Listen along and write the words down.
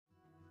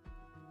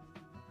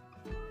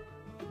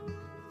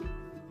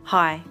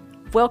Hi,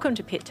 welcome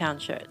to Pitttown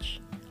Church.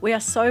 We are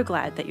so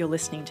glad that you're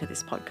listening to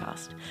this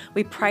podcast.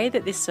 We pray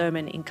that this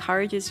sermon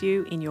encourages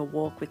you in your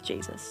walk with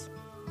Jesus.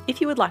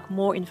 If you would like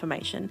more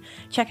information,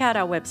 check out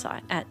our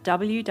website at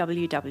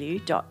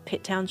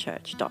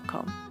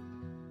www.pitttownchurch.com.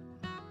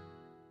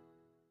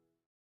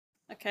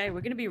 Okay, we're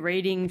going to be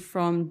reading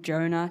from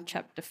Jonah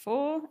chapter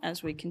 4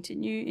 as we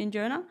continue in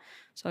Jonah.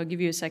 So I'll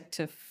give you a sec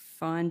to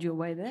find your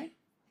way there.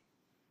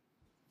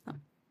 Oh,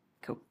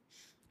 cool.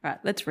 All right,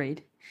 let's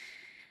read.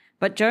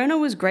 But Jonah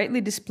was greatly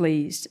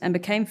displeased and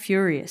became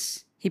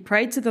furious. He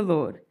prayed to the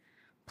Lord,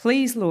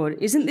 "Please, Lord,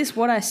 isn't this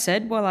what I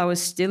said while I was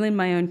still in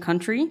my own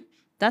country?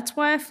 That's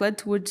why I fled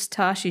towards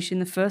Tarshish in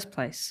the first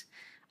place.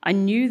 I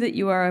knew that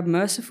you are a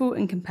merciful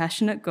and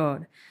compassionate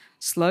God,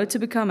 slow to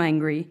become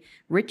angry,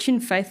 rich in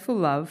faithful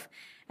love,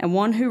 and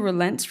one who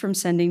relents from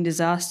sending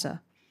disaster.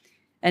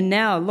 And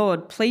now,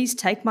 Lord, please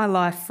take my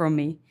life from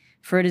me,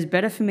 for it is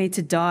better for me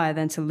to die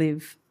than to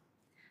live."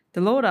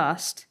 The Lord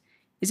asked,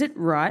 "Is it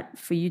right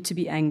for you to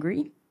be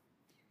angry?"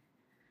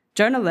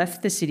 Jonah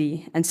left the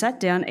city and sat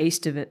down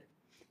east of it.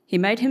 He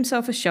made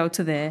himself a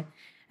shelter there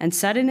and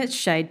sat in its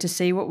shade to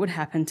see what would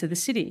happen to the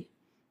city.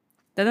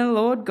 Then the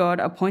Lord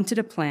God appointed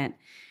a plant,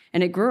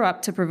 and it grew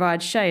up to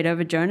provide shade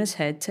over Jonah's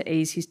head to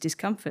ease his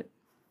discomfort.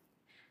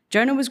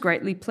 Jonah was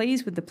greatly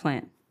pleased with the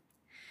plant.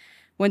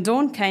 When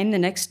dawn came the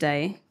next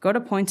day, God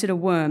appointed a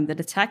worm that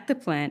attacked the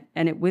plant,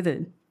 and it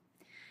withered.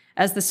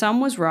 As the sun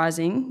was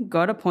rising,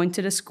 God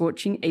appointed a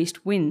scorching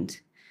east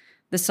wind.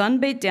 The sun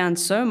beat down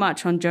so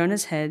much on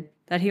Jonah's head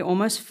that he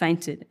almost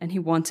fainted and he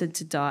wanted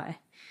to die.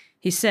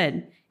 He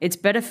said, "It's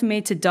better for me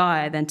to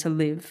die than to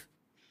live."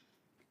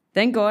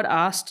 Then God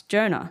asked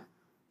Jonah,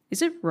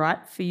 "Is it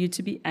right for you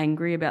to be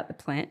angry about the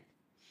plant?"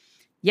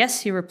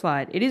 "Yes," he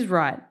replied, "it is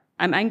right.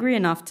 I'm angry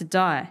enough to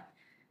die."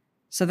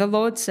 So the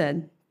Lord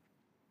said,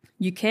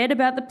 "You cared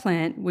about the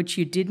plant which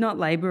you did not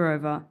labor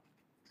over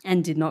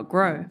and did not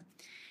grow.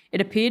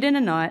 It appeared in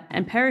a night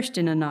and perished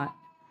in a night.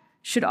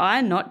 Should I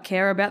not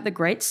care about the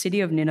great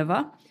city of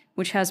Nineveh,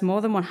 which has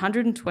more than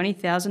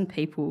 120,000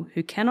 people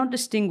who cannot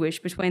distinguish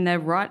between their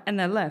right and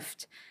their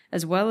left,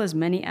 as well as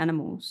many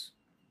animals?"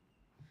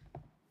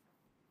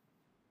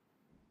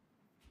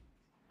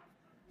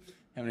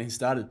 Haven't even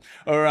started.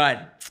 All right.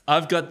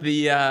 I've got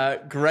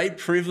the great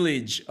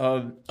privilege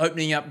of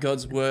opening up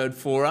God's word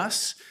for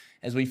us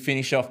as we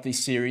finish off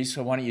this series.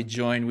 So why don't you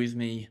join with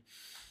me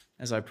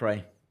as I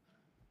pray.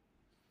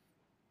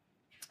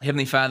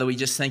 Heavenly Father, we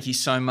just thank you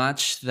so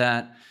much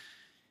that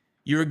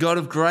you're a God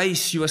of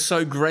grace. You are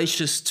so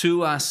gracious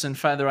to us. And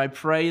Father, I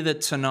pray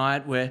that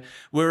tonight,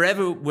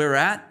 wherever we're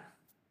at,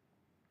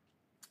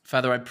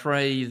 Father, I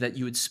pray that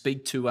you would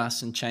speak to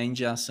us and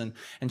change us and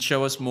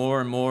show us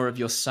more and more of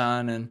your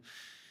Son,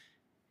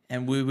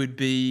 and we would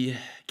be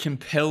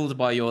compelled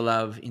by your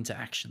love into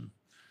action.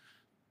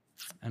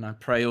 And I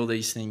pray all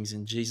these things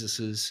in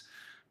Jesus'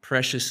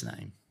 precious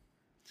name.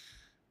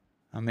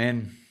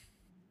 Amen.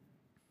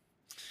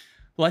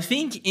 Well, I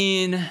think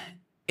in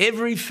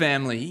every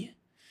family,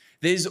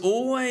 there's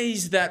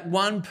always that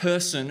one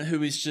person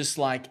who is just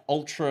like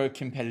ultra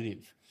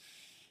competitive.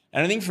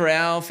 And I think for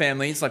our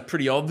family, it's like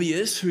pretty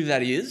obvious who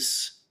that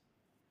is.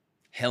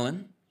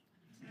 Helen.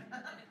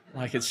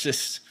 Like it's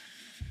just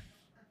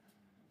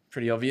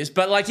pretty obvious.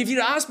 But like if you'd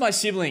ask my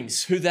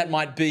siblings who that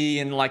might be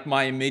in like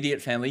my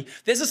immediate family,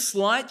 there's a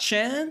slight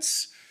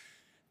chance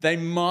they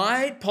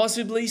might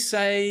possibly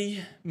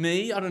say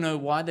me. I don't know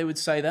why they would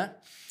say that.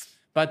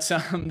 But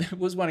there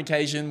was one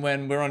occasion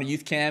when we were on a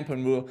youth camp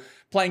and we were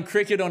playing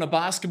cricket on a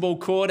basketball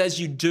court, as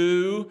you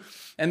do.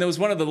 And there was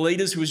one of the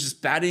leaders who was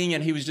just batting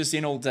and he was just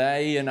in all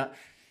day. And I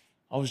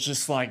was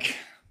just like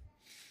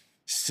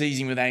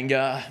seizing with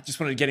anger,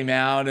 just wanted to get him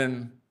out.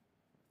 And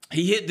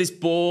he hit this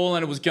ball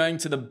and it was going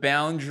to the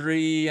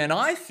boundary. And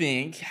I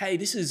think, hey,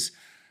 this is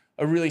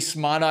a really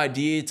smart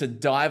idea to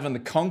dive on the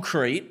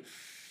concrete.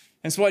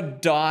 And so I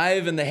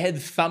dive and the head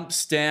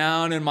thumps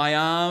down and my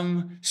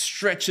arm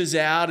stretches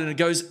out and it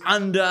goes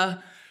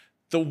under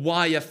the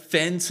wire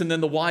fence, and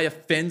then the wire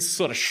fence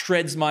sort of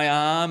shreds my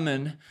arm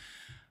and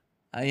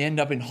I end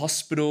up in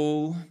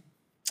hospital.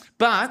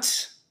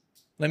 But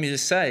let me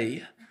just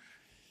say,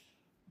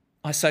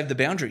 I saved the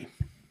boundary,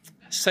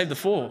 saved the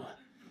 4.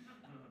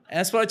 And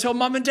that's what I told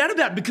Mum and Dad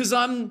about, because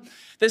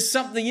there's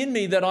something in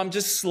me that I'm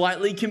just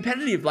slightly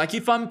competitive. Like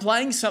if I'm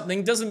playing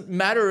something, doesn't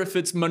matter if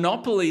it's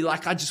Monopoly,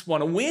 like I just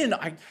want to win.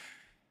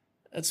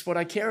 That's what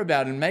I care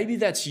about. And maybe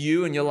that's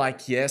you and you're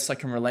like, yes, I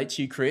can relate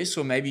to you, Chris.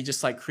 Or maybe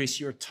just like, Chris,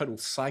 you're a total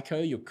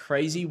psycho. You're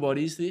crazy. What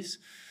is this?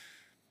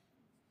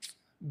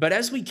 But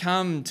as we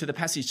come to the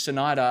passage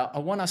tonight, I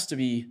want us to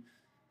be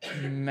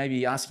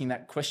maybe asking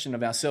that question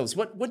of ourselves.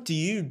 What do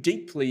you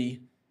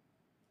deeply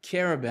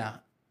care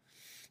about?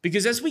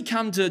 Because as we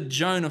come to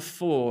Jonah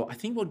 4, I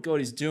think what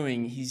God is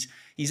doing,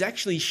 he's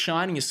actually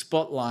shining a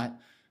spotlight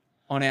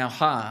on our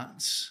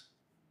hearts.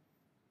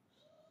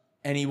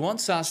 And he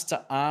wants us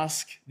to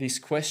ask this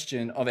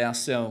question of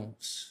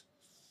ourselves.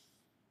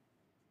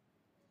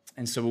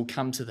 And so we'll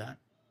come to that.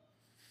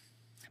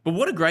 But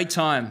what a great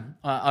time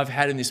I've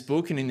had in this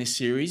book and in this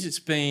series. It's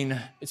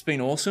been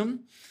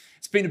awesome.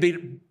 It's been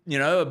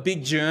a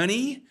big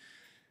journey.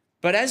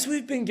 But as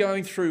we've been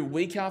going through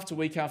week after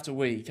week after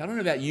week, I don't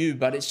know about you,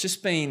 but it's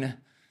just been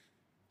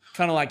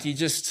kind of like you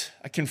just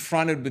are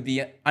confronted with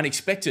the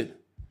unexpected.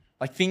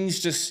 Like things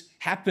just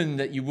happen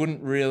that you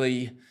wouldn't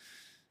really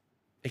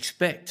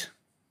expect.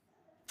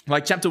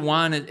 Like chapter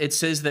 1, it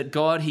says that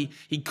God, he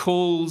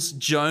calls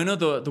Jonah,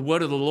 the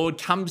word of the Lord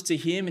comes to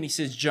him and he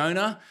says,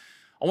 Jonah,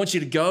 I want you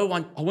to go.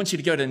 I want you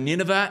to go to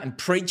Nineveh and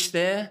preach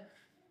there.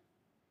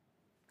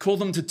 Call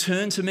them to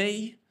turn to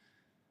me.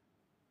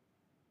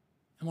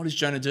 And what does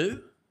Jonah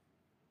do?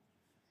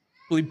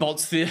 Well, he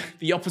bolts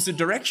the opposite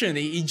direction.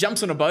 He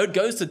jumps on a boat,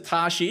 goes to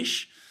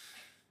Tarshish,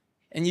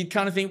 and you'd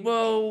kind of think,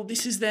 well,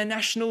 this is their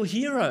national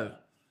hero.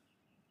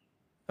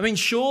 I mean,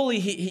 surely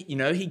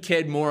he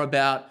cared more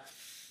about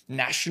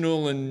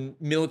national and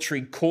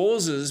military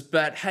causes,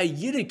 but hey,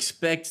 you'd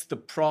expect the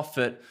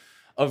prophet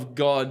of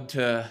God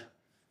to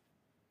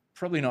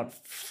probably not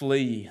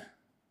flee.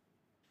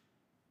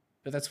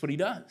 But that's what he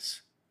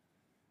does.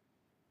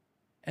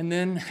 And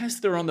then as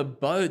they're on the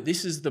boat,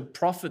 this is the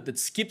prophet that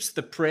skips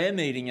the prayer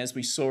meeting as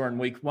we saw in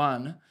week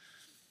 1.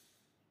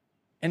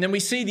 And then we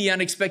see the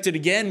unexpected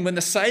again when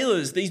the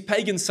sailors, these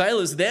pagan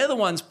sailors, they're the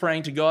ones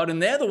praying to God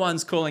and they're the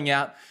ones calling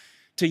out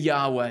to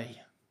Yahweh.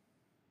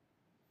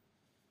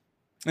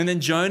 And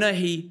then Jonah,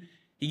 he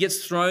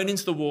gets thrown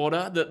into the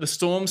water, the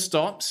storm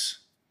stops,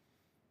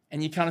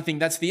 and you kind of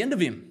think that's the end of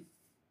him.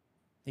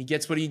 He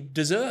gets what he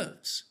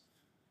deserves.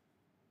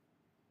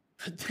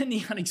 But then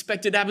the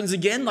unexpected happens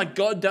again, like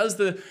God does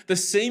the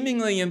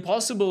seemingly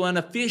impossible, and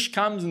a fish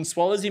comes and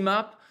swallows him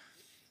up,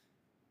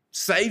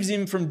 saves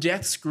him from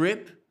death's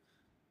grip.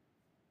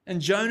 And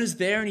Jonah's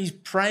there and he's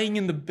praying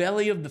in the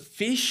belly of the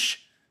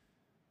fish.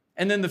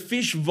 And then the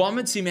fish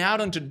vomits him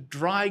out onto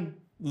dry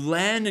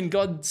land, and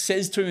God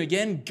says to him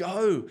again,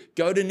 go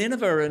to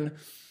Nineveh. And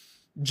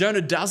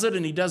Jonah does it,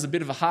 and he does a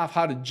bit of a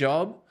half-hearted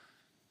job.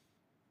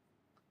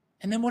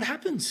 And then what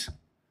happens?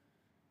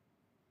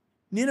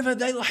 Nineveh,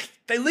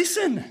 they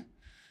listen.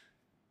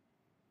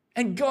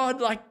 And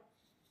God,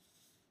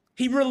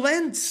 he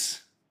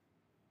relents.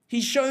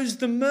 He shows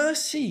the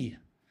mercy.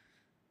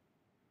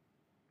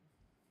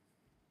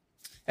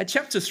 At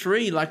chapter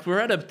 3, we're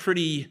at a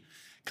pretty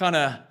kind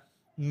of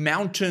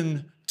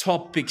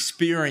mountaintop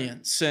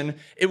experience. And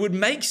it would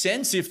make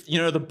sense if,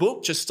 the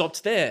book just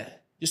stopped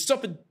there. You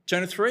stop at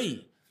Jonah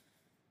 3.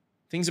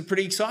 Things are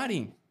pretty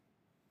exciting.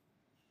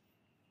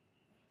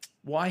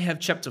 Why have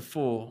chapter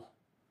 4?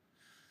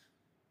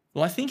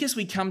 Well, I think as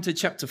we come to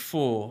chapter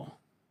 4,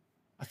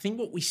 I think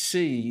what we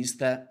see is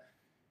that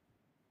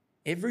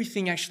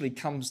everything actually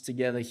comes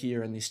together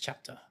here in this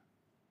chapter.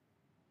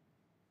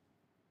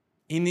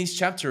 In this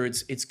chapter,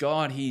 it's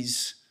God,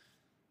 he's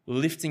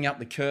lifting up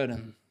the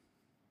curtain.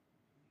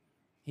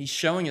 He's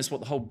showing us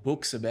what the whole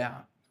book's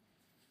about.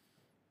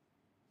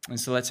 And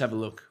so let's have a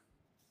look.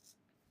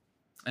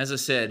 As I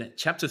said,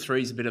 chapter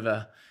 3 is a bit of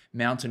a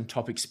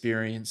mountaintop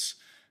experience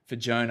for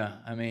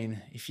Jonah. I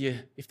mean,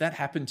 if that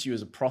happened to you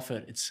as a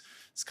prophet, it's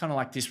kind of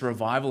like this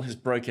revival has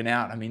broken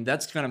out. I mean,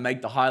 that's going to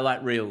make the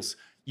highlight reels,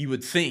 you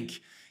would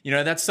think.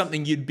 That's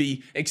something you'd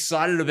be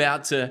excited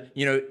about to,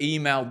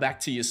 email back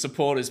to your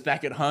supporters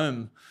back at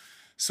home,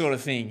 sort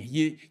of thing.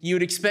 You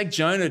would expect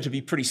Jonah to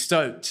be pretty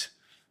stoked.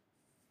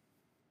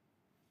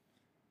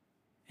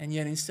 And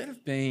yet, instead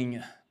of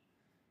being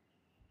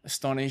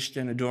astonished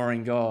and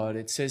adoring God,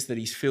 it says that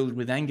he's filled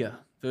with anger.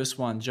 Verse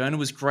 1, Jonah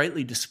was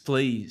greatly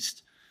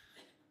displeased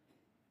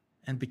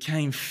and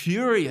became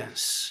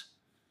furious.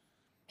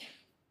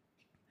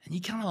 And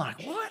you're kind of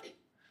like, what?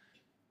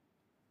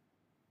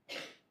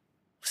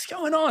 What's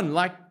going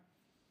on?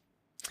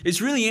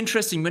 It's really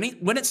interesting.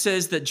 When it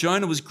says that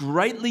Jonah was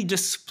greatly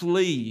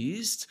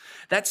displeased,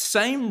 that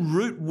same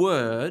root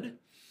word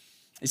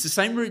is the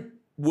same root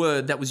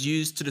word that was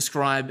used to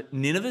describe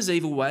Nineveh's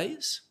evil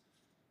ways.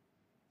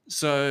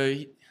 So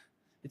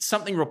it's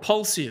something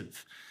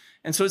repulsive.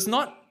 And so it's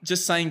not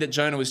just saying that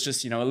Jonah was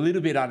just, a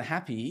little bit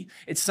unhappy.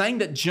 It's saying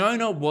that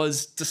Jonah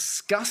was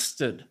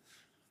disgusted.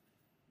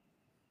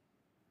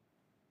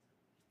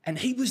 And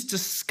he was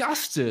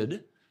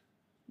disgusted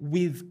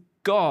with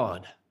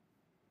God.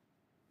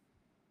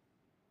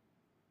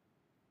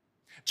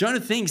 Jonah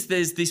thinks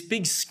there's this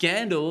big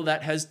scandal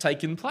that has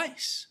taken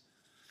place.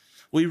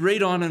 We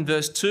read on in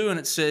verse 2 and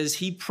it says,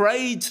 he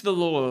prayed to the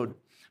Lord,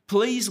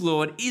 please,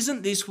 Lord,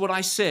 isn't this what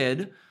I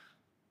said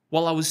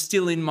while I was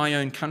still in my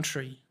own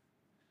country?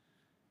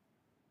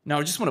 Now,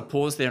 I just want to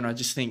pause there and I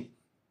just think,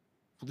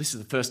 well, this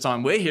is the first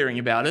time we're hearing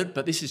about it,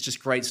 but this is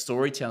just great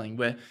storytelling.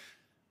 We're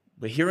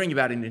hearing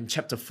about it in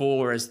chapter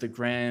 4 as the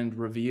grand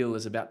reveal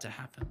is about to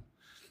happen.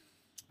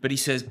 But he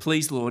says,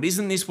 please, Lord,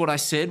 isn't this what I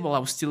said while I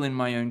was still in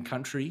my own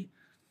country?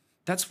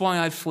 That's why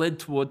I fled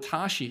toward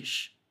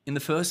Tarshish in the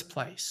first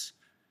place.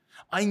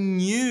 I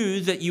knew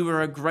that you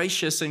were a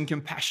gracious and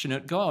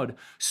compassionate God,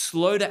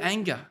 slow to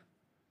anger,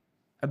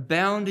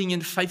 abounding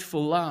in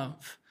faithful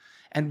love,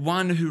 and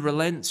one who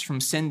relents from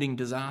sending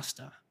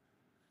disaster.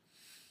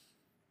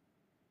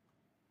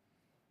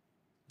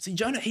 See,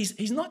 Jonah,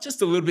 he's not just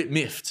a little bit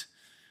miffed.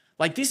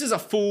 This is a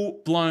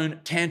full-blown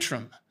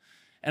tantrum.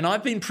 And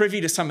I've been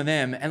privy to some of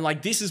them, and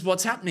like, this is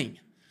what's happening.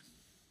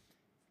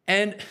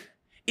 And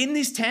in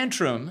this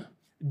tantrum,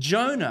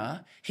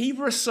 Jonah, he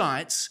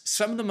recites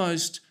some of the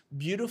most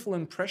beautiful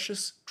and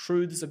precious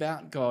truths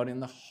about God in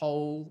the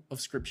whole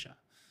of Scripture.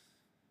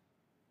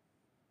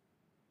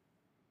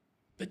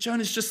 But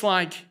Jonah's just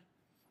like,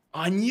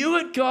 I knew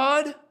it,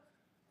 God.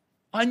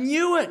 I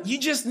knew it. You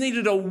just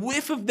needed a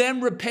whiff of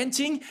them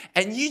repenting,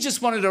 and you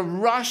just wanted to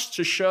rush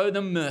to show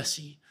them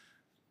mercy.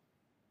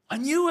 I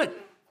knew it.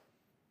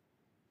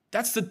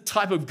 That's the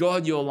type of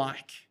God you're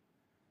like.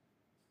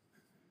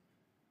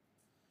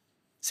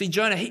 See,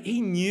 Jonah,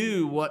 he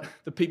knew what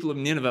the people of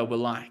Nineveh were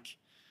like.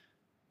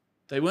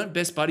 They weren't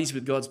best buddies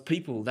with God's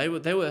people. They were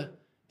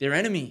their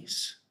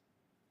enemies.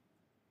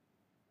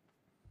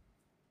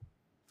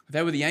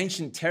 They were the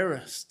ancient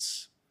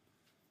terrorists.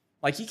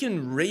 Like, you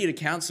can read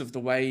accounts of the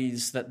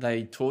ways that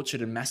they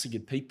tortured and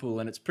massacred people,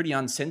 and it's pretty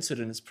uncensored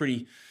and it's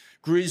pretty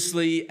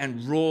grisly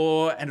and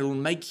raw, and it'll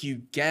make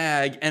you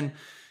gag. And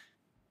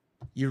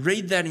you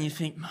read that and you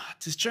think,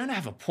 does Jonah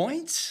have a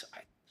point?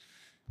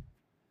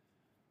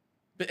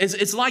 But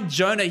it's like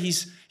Jonah,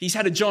 he's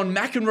had a John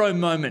McEnroe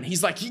moment.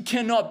 He's like, you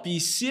cannot be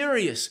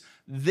serious.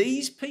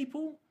 These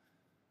people?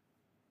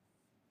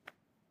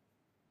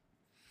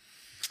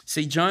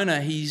 See,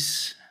 Jonah,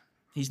 he's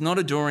not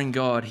adoring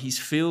God. He's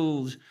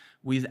filled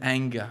with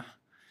anger.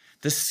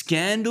 The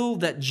scandal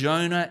that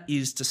Jonah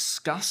is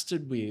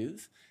disgusted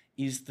with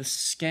is the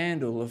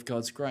scandal of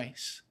God's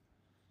grace.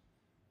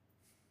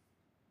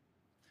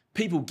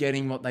 People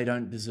getting what they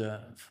don't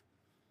deserve.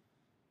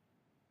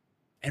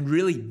 And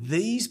really,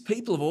 these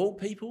people of all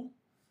people?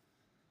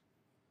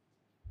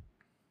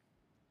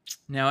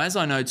 Now, as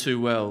I know too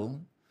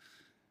well,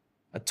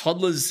 a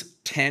toddler's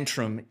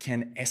tantrum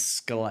can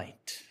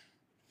escalate.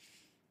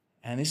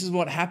 And this is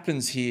what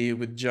happens here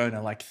with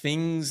Jonah. Like,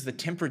 the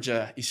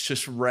temperature is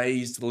just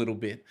raised a little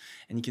bit.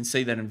 And you can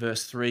see that in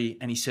verse 3.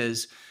 And he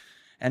says,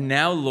 "And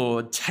now,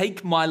 Lord,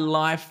 take my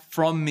life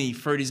from me,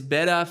 for it is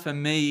better for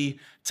me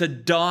to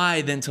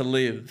die than to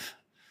live."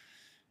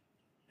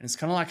 And it's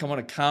kind of like I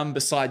want to come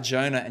beside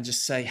Jonah and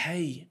just say,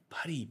 hey,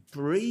 buddy,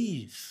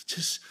 breathe.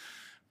 Just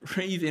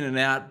breathe in and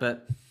out.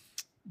 But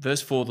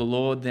verse 4, the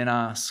Lord then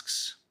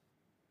asks,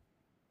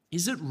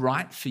 "Is it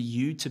right for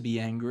you to be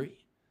angry?"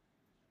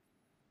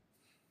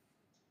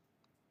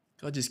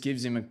 God just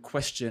gives him a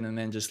question and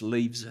then just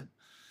leaves it.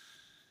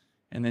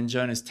 And then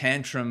Jonah's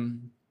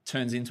tantrum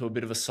turns into a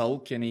bit of a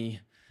sulk, and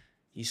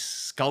he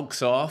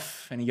skulks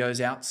off and he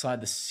goes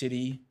outside the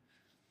city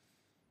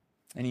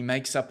and he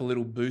makes up a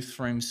little booth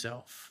for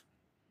himself.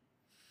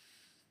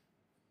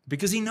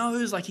 Because he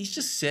knows, like, he's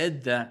just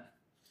said that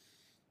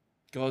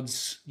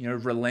God's,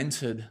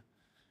 relented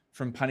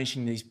from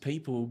punishing these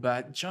people,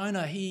 but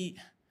Jonah, he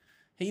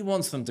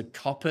wants them to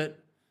cop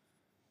it.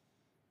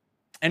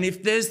 And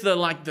if there's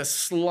the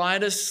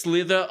slightest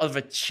slither of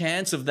a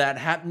chance of that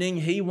happening,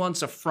 he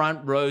wants a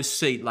front row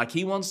seat. Like,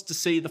 he wants to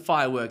see the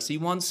fireworks. He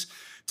wants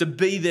to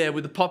be there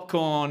with the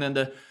popcorn and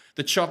the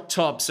choc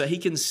top so he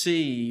can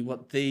see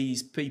what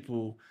these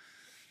people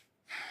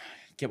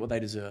get what they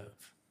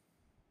deserve.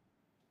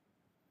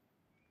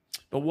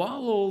 But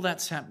while all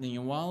that's happening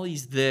and while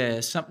he's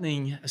there,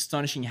 something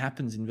astonishing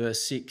happens in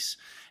verse 6.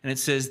 And it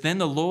says, "Then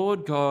the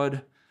Lord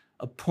God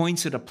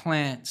appointed a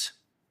plant,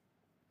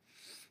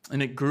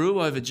 and it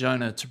grew over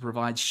Jonah to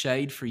provide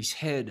shade for his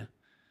head,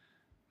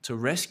 to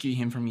rescue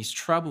him from his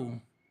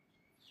trouble.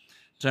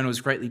 Jonah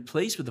was greatly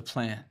pleased with the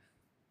plant.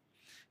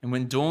 And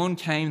when dawn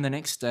came the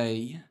next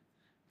day,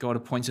 God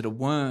appointed a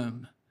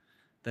worm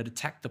that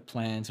attacked the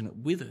plant, and it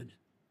withered.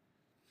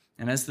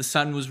 And as the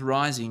sun was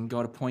rising,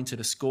 God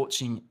appointed a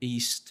scorching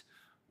east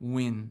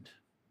wind."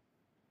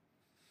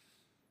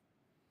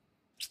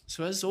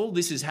 So as all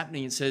this is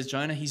happening, it says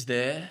Jonah, he's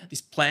there.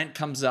 This plant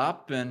comes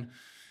up, and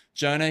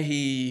Jonah,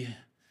 he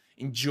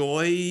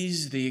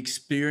enjoys the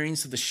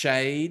experience of the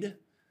shade.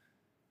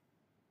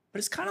 But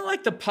it's kind of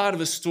like the part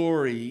of a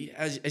story,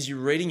 as you're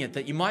reading it,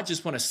 that you might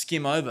just want to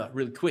skim over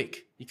really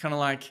quick. You're kind of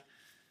like,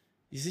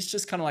 is this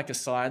just kind of like a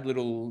side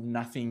little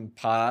nothing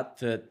part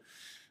that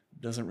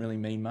doesn't really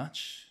mean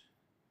much?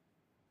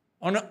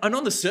 And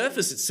on the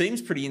surface, it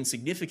seems pretty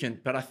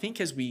insignificant, but I think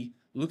as we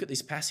look at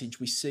this passage,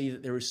 we see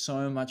that there is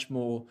so much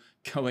more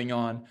going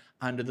on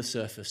under the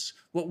surface.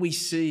 What we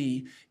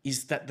see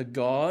is that the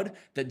God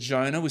that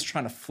Jonah was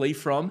trying to flee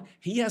from,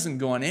 he hasn't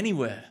gone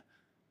anywhere.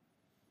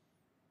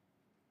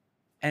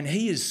 And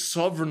he is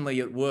sovereignly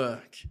at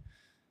work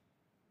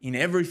in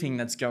everything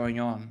that's going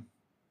on.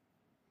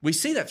 We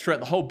see that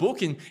throughout the whole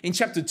book. In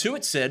chapter 2,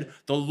 it said,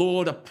 the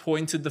Lord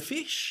appointed the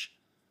fish.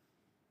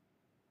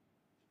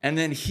 And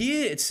then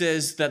here it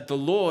says that the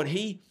Lord,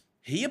 he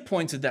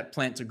appointed that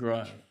plant to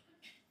grow.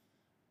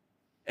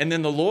 And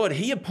then the Lord,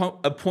 he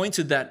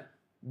appointed that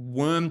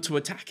worm to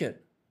attack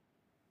it.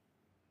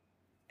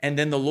 And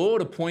then the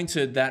Lord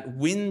appointed that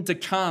wind to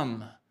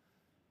come,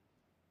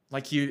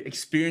 like you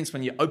experience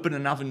when you open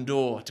an oven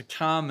door, to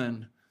come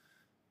and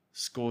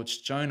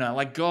scorch Jonah.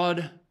 Like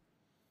God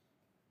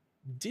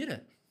did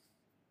it.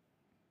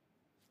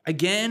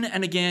 Again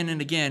and again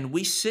and again,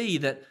 we see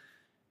that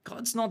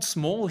God's not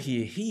small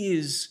here. He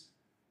is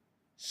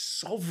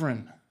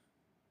sovereign.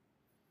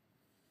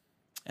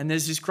 And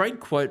there's this great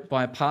quote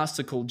by a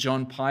pastor called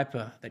John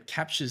Piper that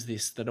captures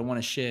this that I want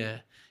to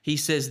share. He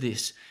says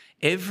this: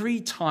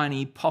 every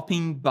tiny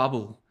popping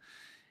bubble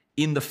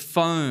in the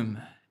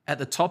foam at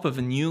the top of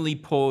a newly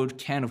poured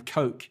can of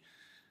Coke,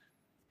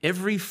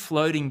 every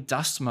floating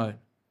dust mote,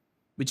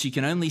 which you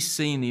can only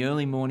see in the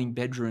early morning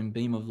bedroom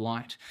beam of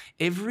light,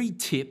 every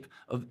tip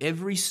of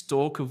every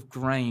stalk of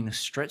grain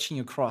stretching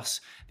across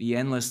the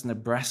endless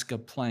Nebraska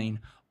plain,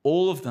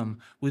 all of them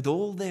with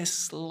all their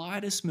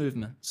slightest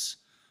movements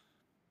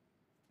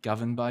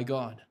governed by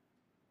God.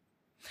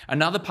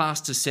 Another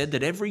pastor said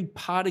that every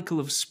particle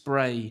of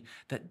spray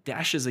that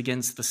dashes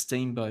against the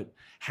steamboat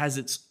has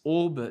its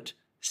orbit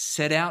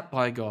set out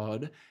by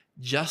God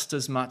just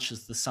as much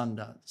as the sun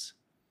does.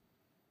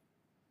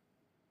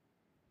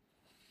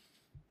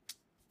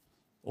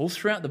 All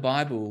throughout the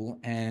Bible,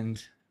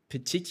 and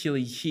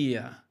particularly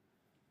here,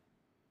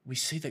 we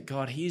see that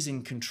God, He is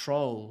in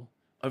control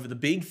over the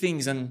big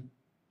things and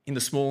in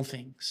the small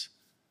things.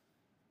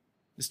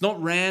 It's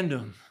not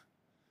random.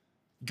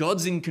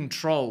 God's in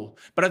control.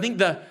 But I think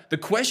the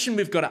question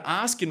we've got to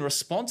ask in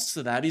response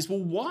to that is, well,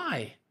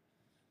 why?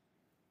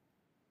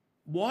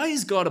 Why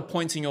is God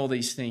appointing all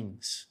these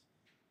things?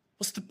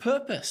 What's the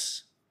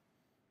purpose?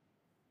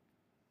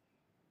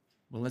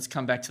 Well, let's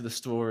come back to the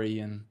story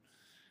and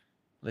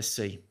let's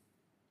see.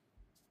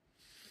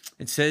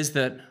 It says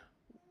that,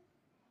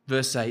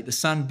 verse 8, the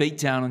sun beat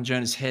down on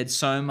Jonah's head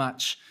so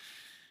much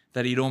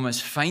that he'd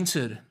almost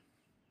fainted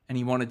and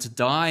he wanted to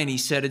die. And he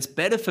said, it's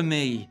better for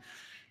me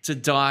to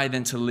die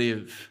than to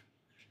live.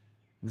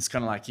 And it's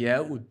kind of like,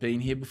 yeah, we've been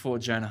here before,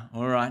 Jonah.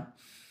 All right.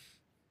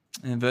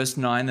 And in verse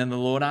 9, then the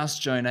Lord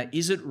asked Jonah,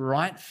 is it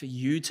right for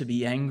you to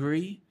be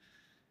angry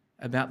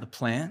about the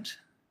plant?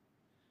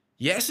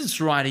 Yes, it's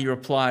right, he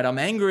replied. I'm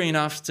angry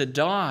enough to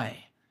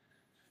die.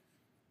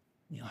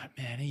 And you're like,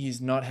 man, he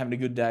is not having a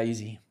good day, is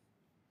he?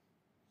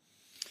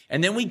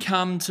 And then we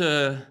come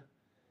to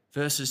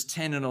verses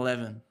 10 and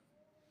 11.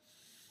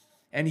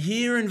 And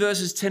here in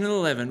verses 10 and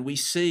 11, we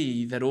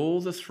see that all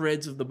the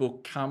threads of the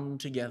book come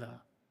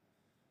together.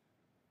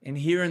 And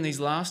here in these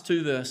last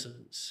two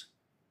verses,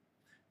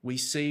 we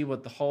see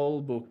what the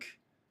whole book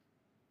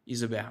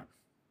is about.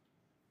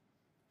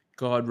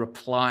 God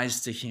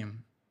replies to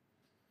him,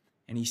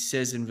 and he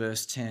says in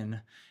verse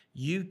 10,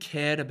 you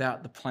cared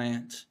about the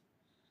plant,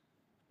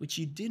 which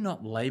you did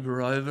not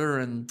labor over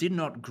and did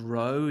not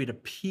grow. It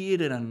appeared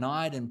in a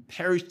night and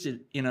perished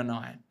in a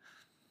night.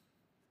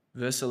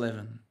 Verse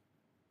 11,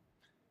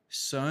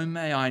 so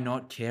may I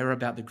not care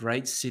about the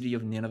great city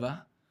of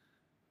Nineveh,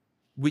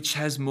 which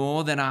has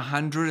more than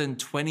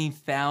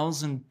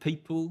 120,000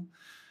 people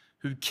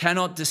who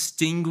cannot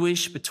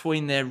distinguish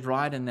between their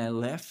right and their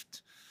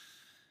left,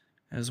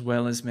 as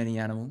well as many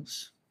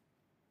animals.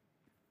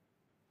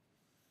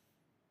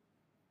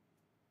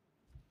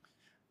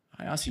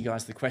 I asked you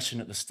guys the question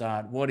at the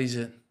start, what is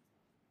it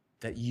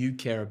that you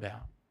care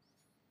about?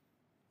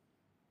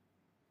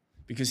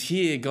 Because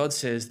here God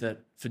says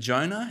that for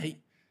Jonah,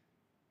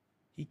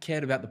 he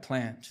cared about the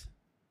plant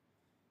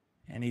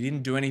and he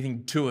didn't do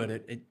anything to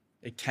it.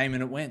 It came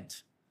and it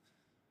went.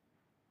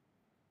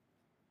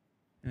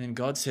 And then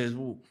God says,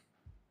 well,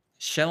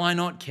 shall I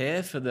not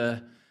care for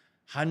the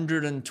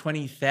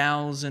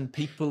 120,000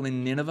 people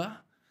in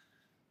Nineveh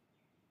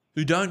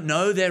who don't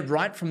know their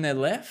right from their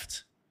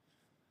left?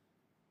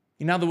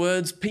 In other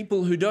words,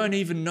 people who don't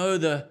even know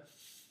the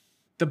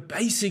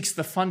basics,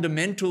 the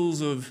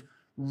fundamentals of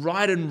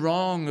right and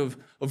wrong,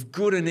 of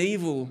good and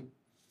evil.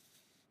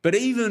 But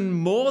even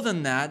more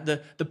than that,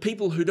 the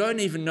people who don't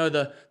even know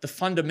the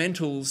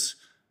fundamentals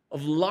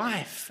of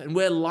life and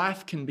where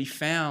life can be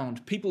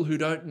found. People who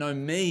don't know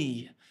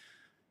me,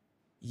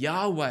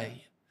 Yahweh.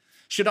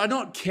 Should I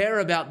not care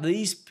about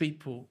these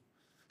people?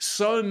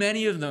 So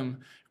many of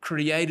them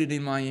created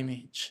in my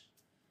image.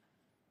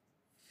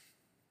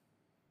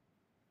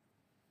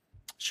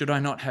 Should I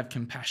not have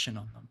compassion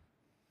on them?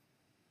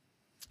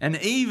 And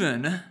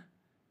even,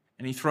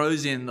 and he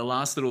throws in the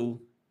last little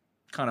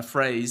kind of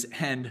phrase,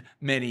 and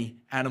many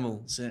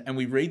animals. And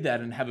we read that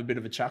and have a bit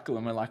of a chuckle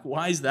and we're like,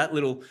 why is that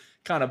little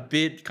kind of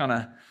bit kind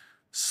of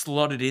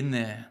slotted in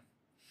there?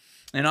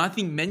 And I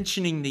think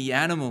mentioning the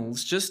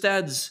animals just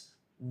adds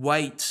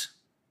weight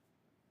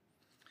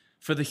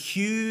for the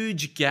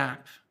huge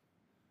gap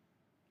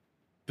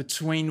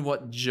between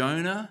what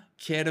Jonah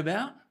cared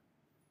about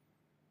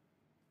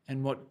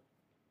and what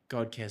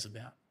God cares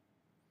about.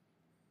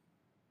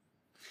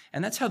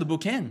 And that's how the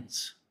book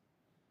ends,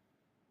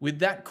 with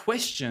that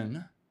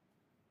question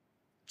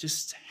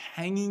just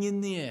hanging in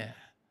the air.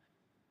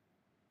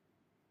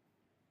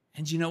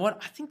 And you know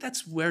what? I think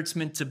that's where it's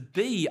meant to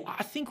be.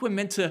 I think we're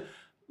meant to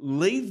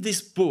leave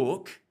this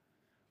book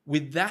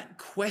with that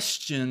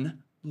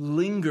question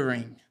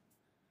lingering.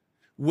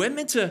 We're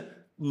meant to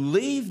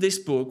leave this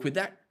book with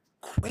that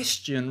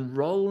question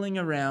rolling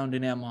around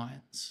in our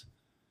minds.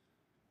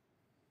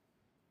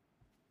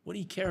 What do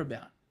you care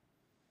about?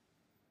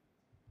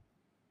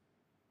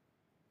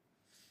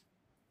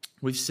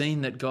 We've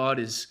seen that God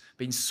has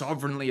been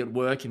sovereignly at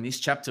work in this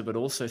chapter, but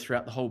also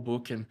throughout the whole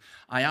book. And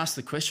I asked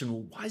the question,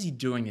 well, why is he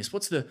doing this?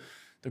 What's the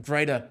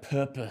greater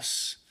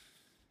purpose?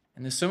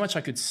 And there's so much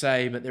I could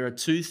say, but there are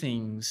two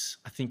things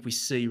I think we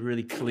see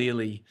really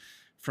clearly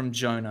from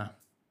Jonah.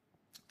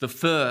 The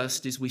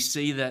first is we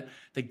see that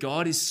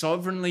God is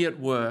sovereignly at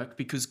work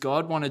because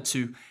God wanted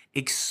to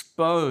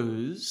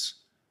expose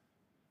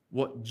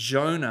what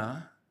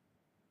Jonah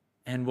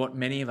and what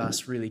many of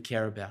us really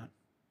care about.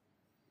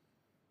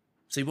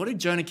 See, what did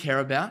Jonah care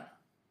about?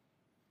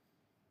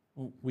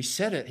 Well, we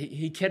said it.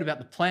 He cared about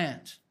the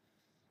plant.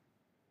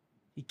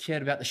 He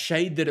cared about the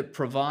shade that it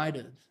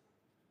provided.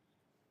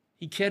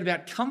 He cared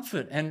about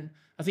comfort. And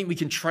I think we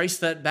can trace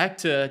that back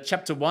to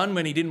chapter 1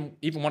 when he didn't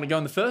even want to go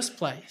in the first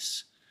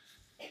place.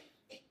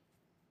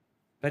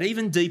 But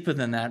even deeper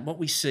than that, what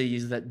we see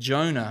is that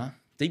Jonah,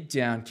 deep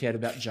down, cared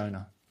about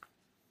Jonah.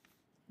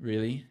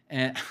 Really.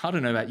 And I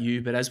don't know about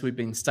you, but as we've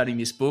been studying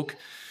this book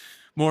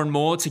more and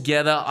more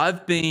together,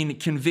 I've been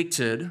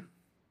convicted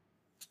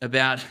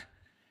about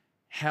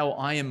how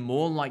I am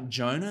more like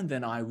Jonah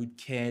than I would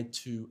care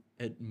to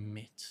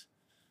admit.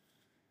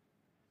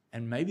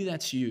 And maybe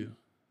that's you.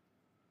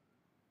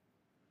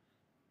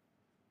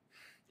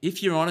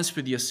 If you're honest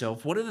with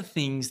yourself, what are the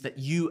things that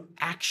you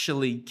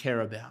actually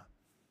care about?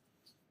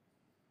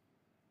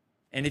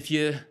 And if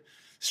you're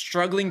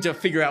struggling to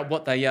figure out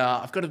what they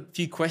are, I've got a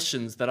few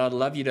questions that I'd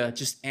love you to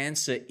just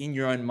answer in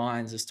your own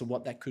minds as to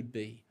what that could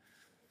be.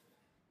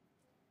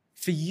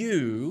 For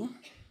you,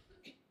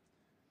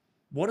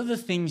 what are the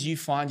things you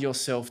find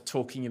yourself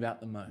talking about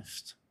the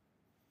most?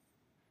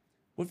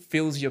 What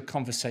fills your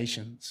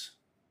conversations?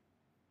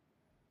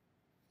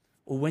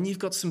 Or when you've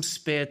got some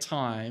spare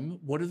time,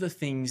 what are the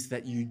things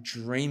that you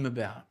dream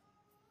about?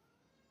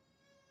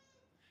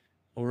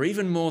 Or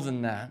even more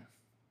than that,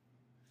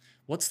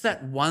 what's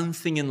that one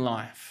thing in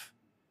life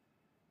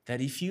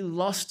that if you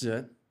lost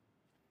it,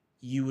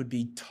 you would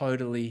be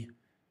totally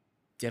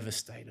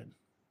devastated?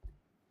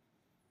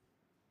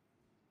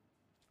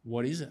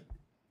 What is it?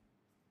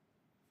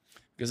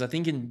 Because I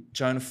think in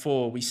Jonah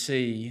 4, we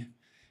see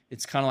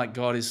it's kind of like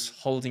God is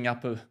holding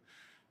up a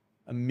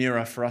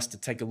mirror for us to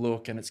take a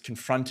look, and it's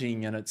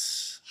confronting and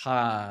it's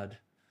hard.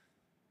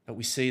 But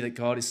we see that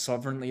God is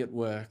sovereignly at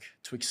work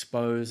to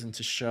expose and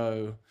to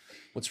show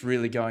what's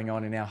really going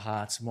on in our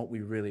hearts and what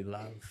we really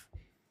love.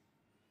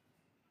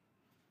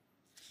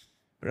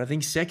 But I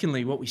think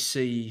secondly, what we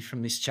see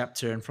from this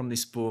chapter and from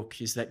this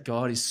book is that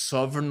God is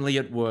sovereignly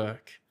at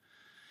work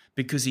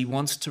because he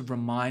wants to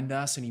remind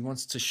us and he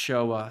wants to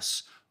show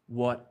us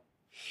what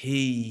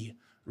he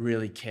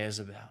really cares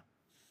about.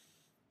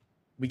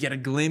 We get a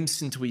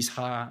glimpse into his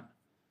heart.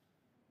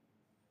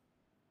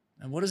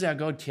 And what does our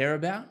God care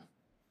about?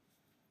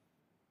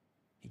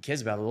 He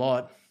cares about a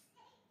lot.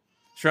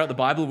 Throughout the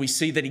Bible, we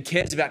see that he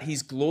cares about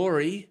his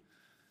glory.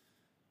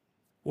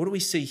 What do we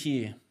see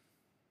here?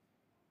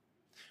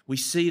 We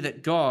see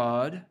that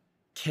God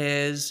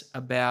cares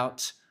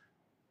about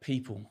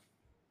people.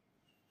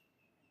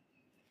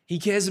 He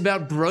cares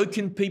about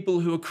broken people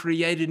who are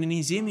created in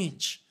his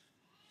image.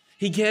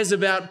 He cares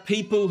about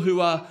people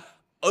who are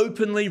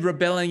openly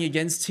rebelling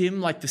against him,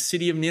 like the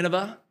city of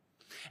Nineveh.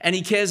 And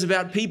he cares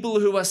about people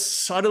who are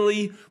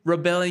subtly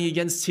rebelling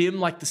against him,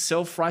 like the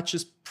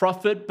self-righteous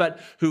prophet. But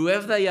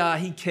whoever they are,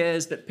 he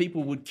cares that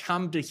people would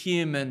come to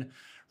him and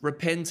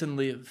repent and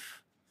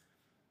live.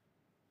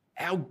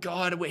 Our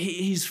God,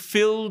 he's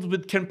filled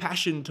with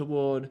compassion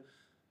toward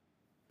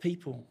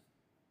people.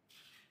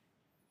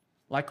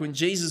 Like when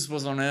Jesus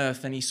was on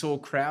earth and he saw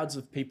crowds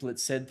of people, it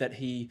said that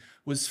he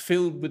was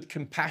filled with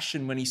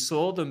compassion when he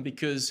saw them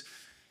because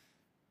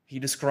he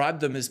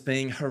described them as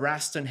being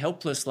harassed and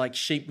helpless like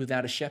sheep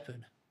without a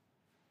shepherd.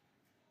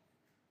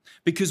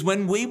 Because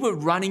when we were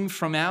running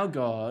from our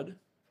God,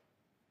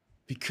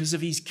 because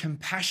of his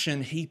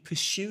compassion, he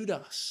pursued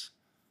us.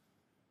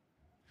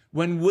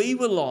 When we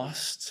were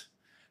lost,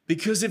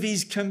 because of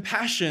his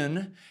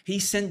compassion, he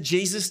sent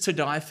Jesus to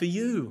die for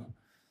you.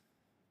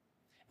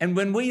 And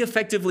when we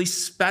effectively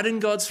spat in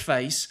God's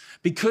face,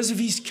 because of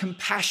his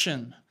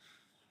compassion,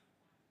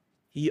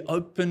 he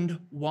opened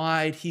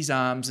wide his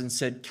arms and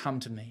said,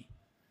 come to me.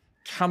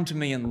 Come to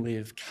me and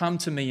live. Come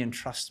to me and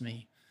trust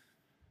me.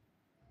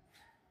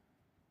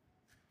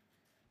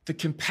 The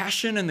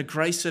compassion and the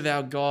grace of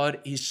our God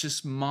is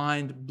just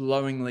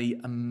mind-blowingly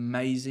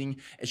amazing.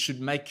 It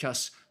should make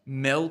us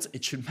melt.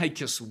 It should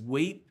make us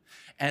weep.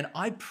 And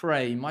I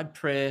pray, my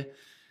prayer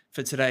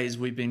for today as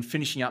we've been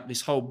finishing up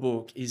this whole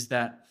book is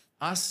that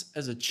us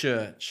as a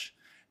church,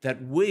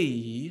 that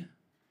we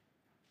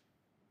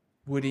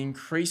would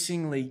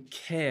increasingly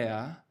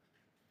care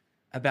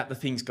about the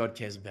things God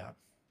cares about.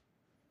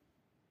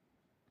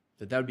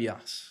 That would be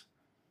us.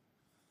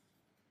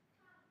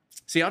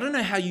 See, I don't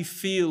know how you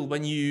feel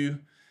when you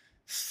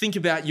think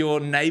about your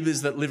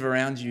neighbors that live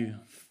around you.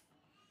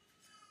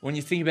 When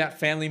you think about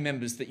family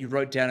members that you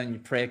wrote down on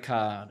your prayer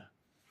card.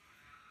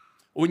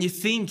 Or when you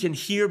think and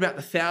hear about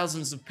the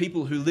thousands of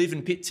people who live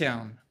in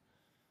Pitttown.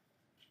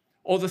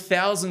 Or the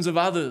thousands of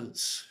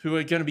others who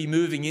are going to be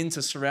moving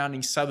into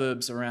surrounding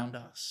suburbs around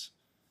us.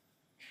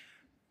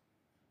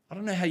 I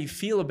don't know how you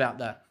feel about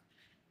that.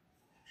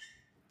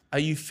 Are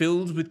you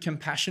filled with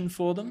compassion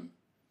for them?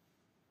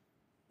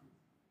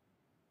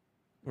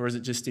 Or is it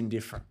just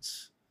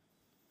indifference?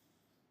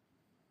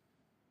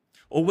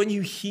 Or when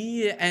you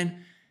hear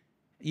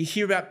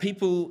about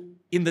people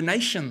in the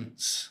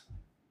nations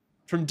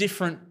from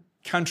different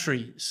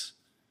countries,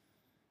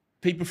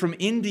 people from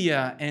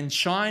India and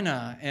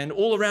China and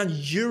all around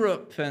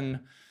Europe and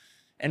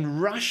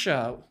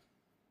Russia,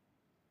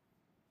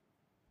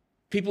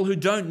 people who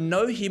don't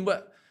know him,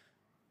 but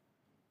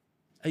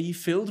are you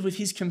filled with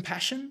his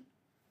compassion?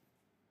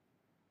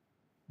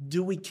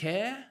 Do we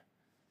care?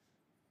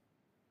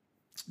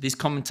 This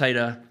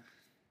commentator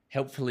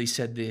helpfully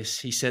said this.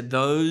 He said,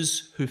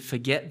 those who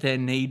forget their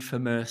need for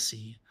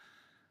mercy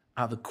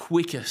are the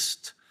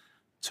quickest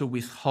to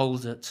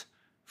withhold it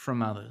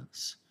from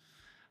others.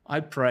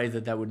 I pray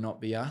that that would not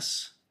be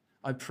us.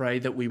 I pray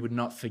that we would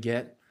not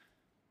forget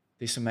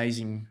this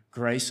amazing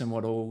grace and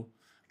what all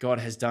God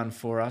has done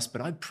for us,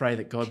 but I pray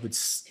that God would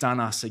stun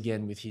us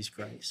again with his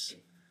grace,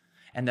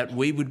 and that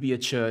we would be a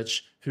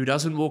church who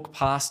doesn't walk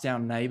past our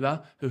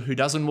neighbor, who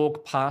doesn't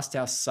walk past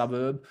our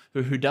suburb,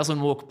 who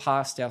doesn't walk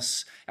past our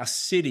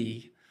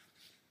city,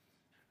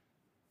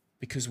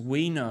 because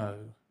we know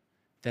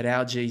that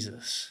our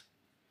Jesus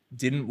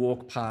didn't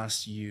walk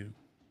past you.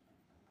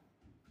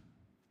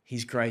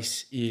 His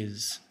grace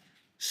is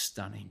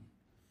stunning.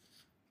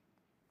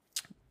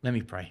 Let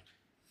me pray.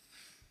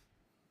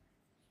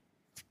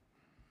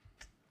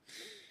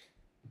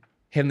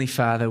 Heavenly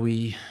Father,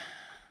 we're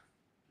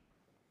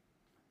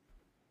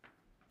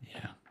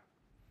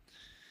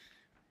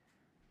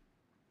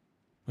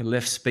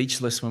left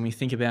speechless when we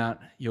think about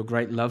your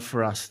great love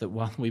for us, that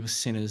while we were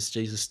sinners,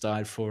 Jesus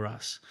died for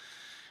us.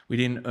 We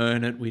didn't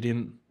earn it, we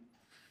didn't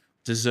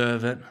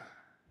deserve it,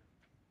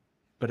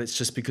 but it's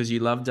just because you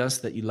loved us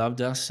that you loved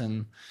us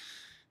and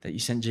that you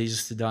sent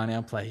Jesus to die in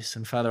our place.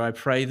 And Father, I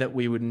pray that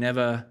we would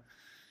never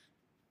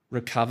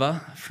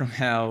recover from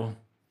how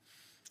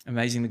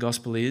amazing the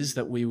gospel is,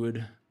 that we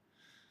would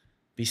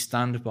be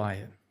stunned by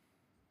it.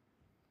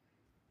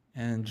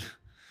 And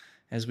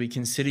as we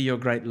consider your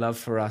great love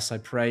for us, I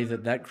pray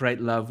that that great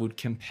love would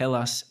compel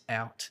us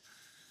out,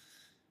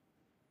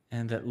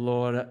 and that,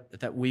 Lord,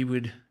 that we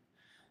would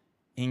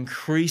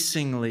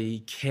increasingly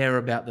care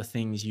about the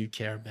things you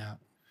care about.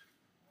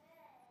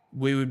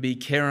 We would be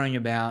caring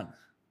about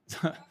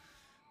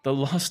the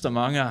lost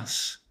among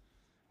us,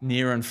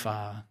 near and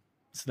far,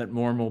 so that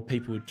more and more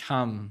people would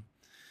come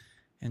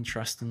and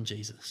trust in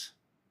Jesus.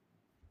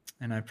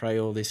 And I pray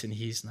all this in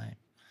his name.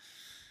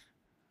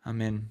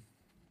 Amen.